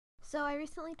So I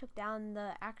recently took down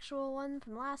the actual one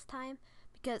from last time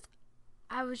because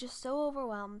I was just so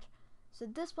overwhelmed. So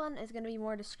this one is going to be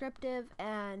more descriptive,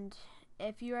 and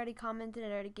if you already commented,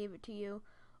 I already gave it to you,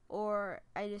 or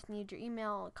I just need your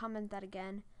email, comment that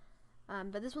again.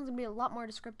 But this one's going to be a lot more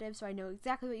descriptive, so I know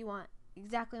exactly what you want,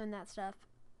 exactly on that stuff,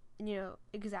 and you know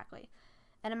exactly.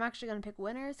 And I'm actually going to pick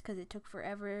winners because it took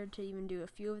forever to even do a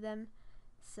few of them.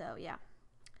 So yeah,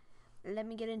 let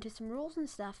me get into some rules and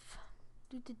stuff.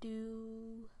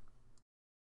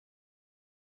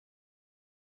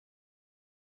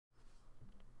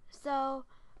 So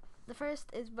the first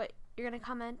is what you're going to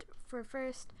comment for.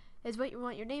 First is what you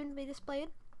want your name to be displayed.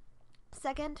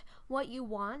 Second, what you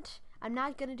want. I'm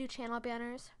not going to do channel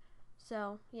banners.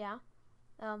 So yeah.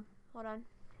 Hold on.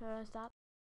 Stop.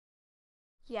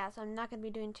 Yeah, so I'm not going to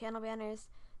be doing channel banners.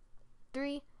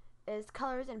 3 is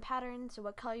colors and patterns. So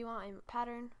what color you want and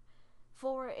pattern.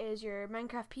 4 is your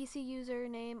Minecraft PC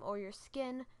username or your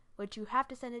skin, which you have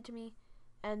to send it to me.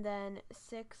 And then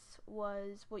 6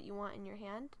 was what you want in your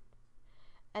hand.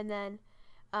 And then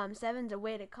 7 is a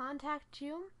way to contact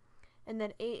you. And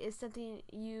then 8 is something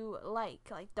you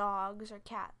like dogs or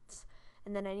cats.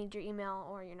 And then I need your email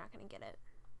or you're not going to get it.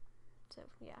 So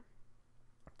yeah,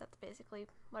 that's basically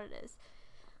what it is.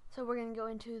 So we're going to go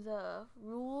into the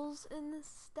rules in this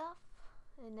stuff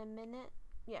in a minute.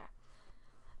 Yeah.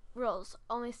 Rules.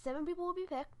 Only 7 people will be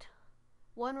picked.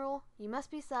 1 rule, you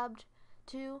must be subbed.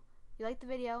 2, you like the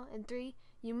video. And 3,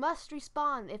 you must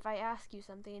respond if I ask you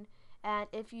something. And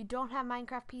if you don't have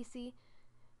Minecraft PC,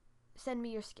 send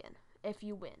me your skin. If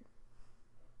you win,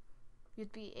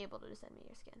 you'd be able to send me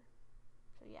your skin.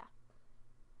 So yeah.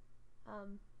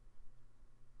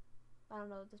 I don't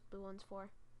know what this blue one's for.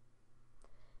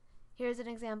 Here's an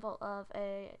example of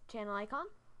a channel icon.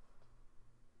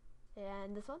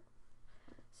 And this one.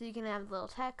 So you can have a little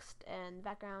text and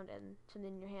background and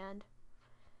something in your hand.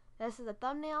 This is a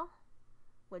thumbnail,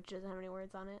 which doesn't have any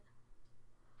words on it.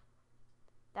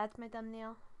 That's my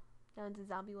thumbnail. That one's a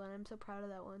zombie one. I'm so proud of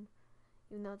that one.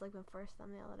 Even though it's like my first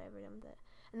thumbnail that I've ever done with it.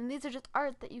 And then these are just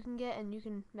art that you can get and you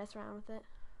can mess around with it.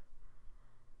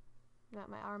 Got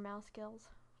my arm mouse skills.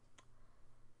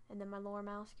 And then my lower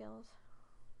mouse skills.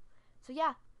 So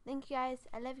yeah, thank you guys.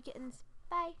 I love you kittens.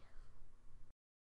 Bye.